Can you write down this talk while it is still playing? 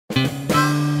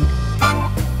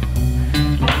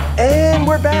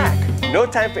we're back. No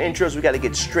time for intros, we gotta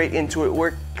get straight into it.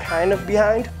 We're kind of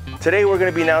behind. Today we're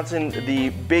gonna be announcing the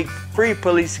big free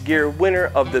police gear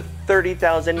winner of the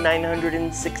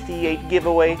 30,968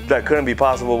 giveaway. That couldn't be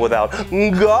possible without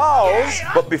Galls.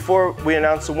 But before we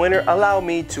announce the winner, allow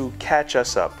me to catch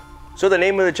us up. So the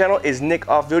name of the channel is Nick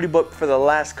Off Duty, but for the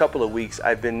last couple of weeks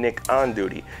I've been Nick On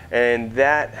Duty, and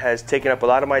that has taken up a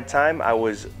lot of my time. I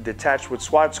was detached with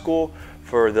SWAT school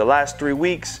for the last 3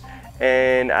 weeks,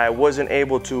 and I wasn't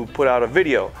able to put out a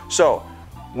video. So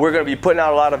we're gonna be putting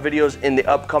out a lot of videos in the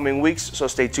upcoming weeks, so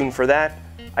stay tuned for that.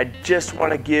 I just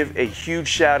wanna give a huge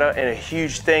shout out and a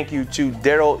huge thank you to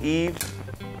Daryl Eves.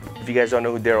 If you guys don't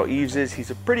know who Daryl Eves is,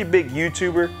 he's a pretty big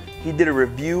YouTuber. He did a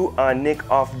review on Nick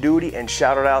Off Duty and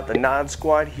shouted out the Nod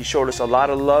Squad. He showed us a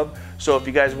lot of love. So if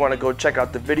you guys wanna go check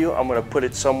out the video, I'm gonna put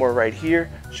it somewhere right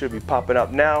here. Should be popping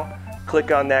up now.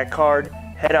 Click on that card,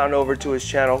 head on over to his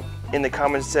channel. In the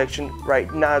comments section,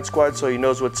 write Nod Squad so he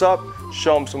knows what's up.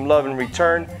 Show him some love in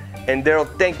return. And Daryl,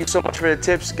 thank you so much for the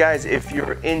tips. Guys, if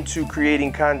you're into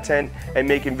creating content and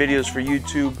making videos for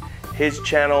YouTube, his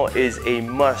channel is a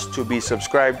must to be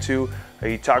subscribed to.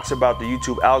 He talks about the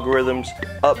YouTube algorithms,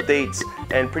 updates,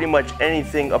 and pretty much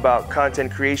anything about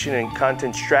content creation and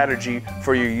content strategy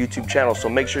for your YouTube channel. So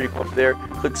make sure you go up there,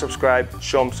 click subscribe,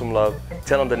 show him some love,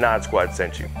 tell him the Nod Squad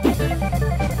sent you.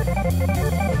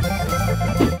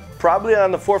 Probably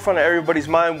on the forefront of everybody's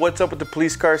mind, what's up with the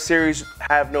police car series?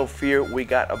 Have no fear, we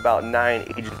got about 9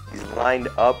 agencies lined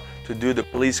up to do the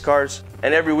police cars.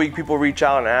 And every week people reach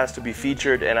out and ask to be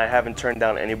featured, and I haven't turned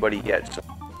down anybody yet. So.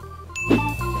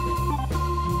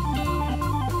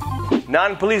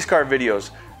 Non-police car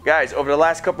videos. Guys, over the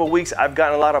last couple of weeks, I've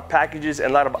gotten a lot of packages and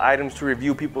a lot of items to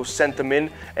review. People sent them in,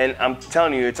 and I'm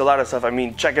telling you, it's a lot of stuff. I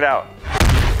mean, check it out.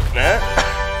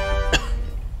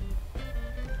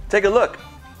 Take a look.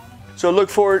 So look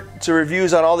forward to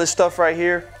reviews on all this stuff right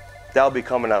here. That'll be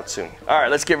coming out soon. All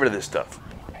right, let's get rid of this stuff.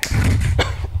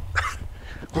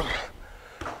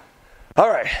 All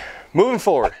right, moving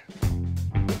forward.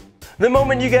 The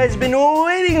moment you guys have been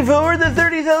waiting for, the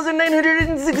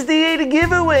 30,968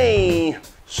 giveaway.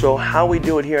 So how we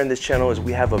do it here on this channel is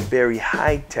we have a very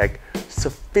high-tech,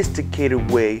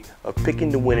 sophisticated way of picking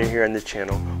the winner here on this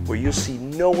channel where you'll see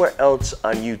nowhere else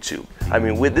on YouTube. I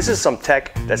mean, this is some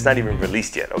tech that's not even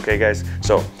released yet, okay guys?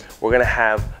 So we're gonna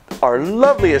have our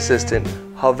lovely assistant,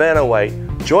 Havana White,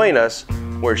 join us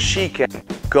where she can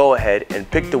go ahead and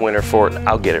pick the winner for it.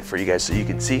 I'll get it for you guys so you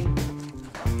can see.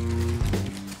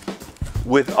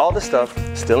 With all the stuff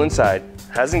still inside,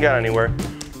 hasn't gone anywhere,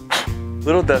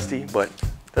 little dusty, but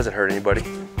doesn't hurt anybody.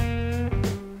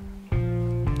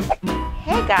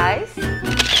 Hey guys.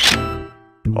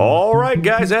 All right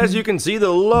guys, as you can see, the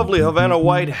lovely Havana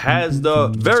White has the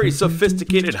very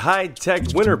sophisticated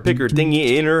high-tech winner picker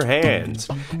thingy in her hands.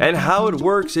 And how it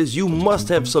works is you must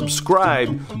have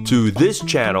subscribed to this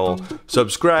channel,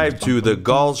 subscribe to the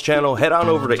Galls channel, head on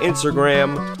over to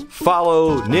Instagram,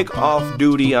 follow Nick Off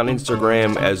Duty on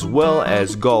Instagram as well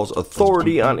as Galls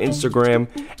Authority on Instagram,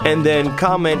 and then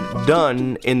comment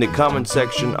done in the comment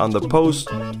section on the post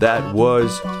that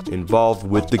was involved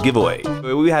with the giveaway.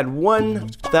 We had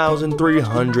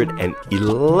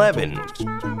 1,311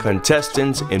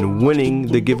 contestants in winning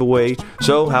the giveaway.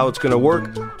 So how it's gonna work,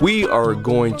 we are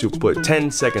going to put 10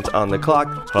 seconds on the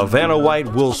clock. Havana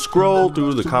White will scroll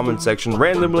through the comment section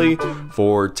randomly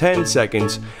for 10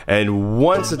 seconds, and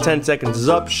once the 10 seconds is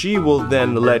up, she will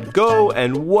then let go,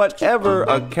 and whatever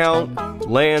account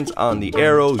lands on the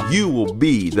arrow, you will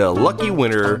be the lucky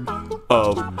winner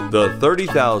of the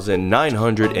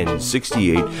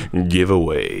 30,968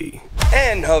 giveaway.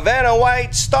 And Havana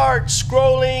White starts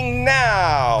scrolling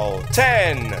now.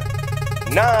 10,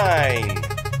 9,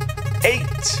 8,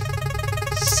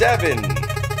 7,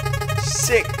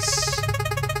 6,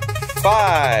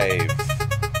 5,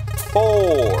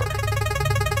 4,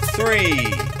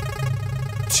 3,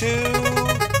 2,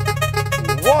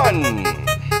 1.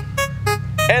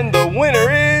 And the winner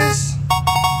is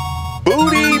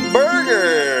Booty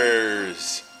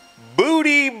Burgers.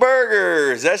 Booty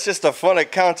Burgers. That's just a fun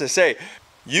account to say.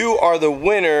 You are the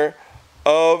winner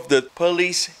of the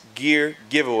police gear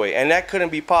giveaway. And that couldn't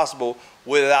be possible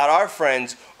without our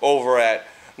friends over at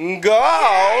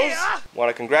Galls. Want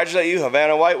to congratulate you,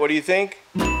 Havana White. What do you think?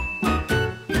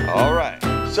 All right.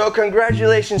 So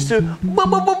congratulations to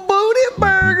Booty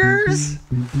Burgers.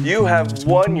 You have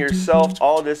won yourself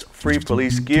all this free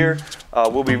police gear.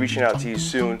 We'll be reaching out to you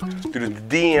soon through the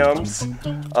DMs.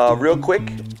 Real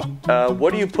quick,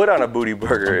 what do you put on a Booty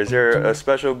Burger? Is there a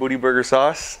special Booty Burger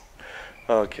sauce?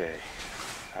 Okay,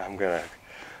 I'm gonna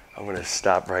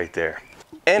stop right there.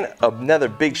 And another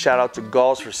big shout out to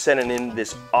Galls for sending in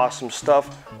this awesome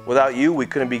stuff. Without you, we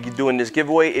couldn't be doing this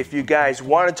giveaway. If you guys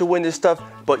wanted to win this stuff,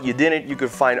 but you didn't, you can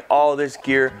find all this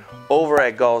gear over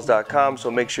at Galls.com.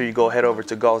 So make sure you go head over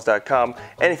to Galls.com.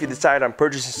 And if you decide on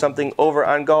purchasing something over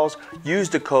on Galls, use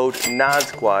the code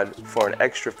NODSQUAD for an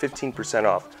extra 15%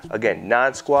 off. Again,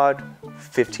 NODSQUAD,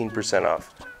 15%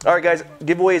 off. All right, guys,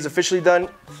 giveaway is officially done.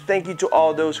 Thank you to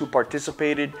all those who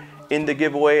participated in the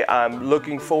giveaway. I'm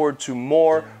looking forward to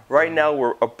more. Right now,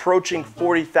 we're approaching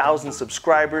 40,000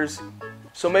 subscribers.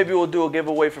 So maybe we'll do a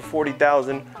giveaway for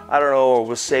 40,000. I don't know, or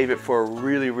we'll save it for a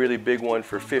really, really big one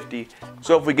for 50.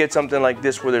 So if we get something like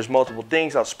this where there's multiple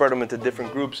things, I'll spread them into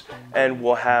different groups and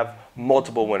we'll have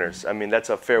multiple winners. I mean, that's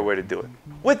a fair way to do it.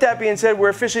 With that being said, we're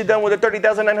officially done with the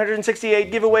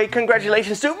 30,968 giveaway.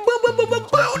 Congratulations to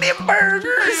Booty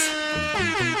Burgers.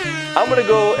 I'm gonna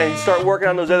go and start working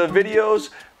on those other videos.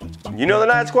 You know the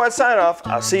Nod Squad sign off.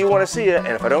 I'll see you when I see you, and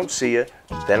if I don't see you,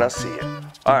 then I'll see you.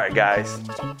 All right, guys,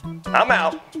 I'm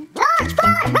out.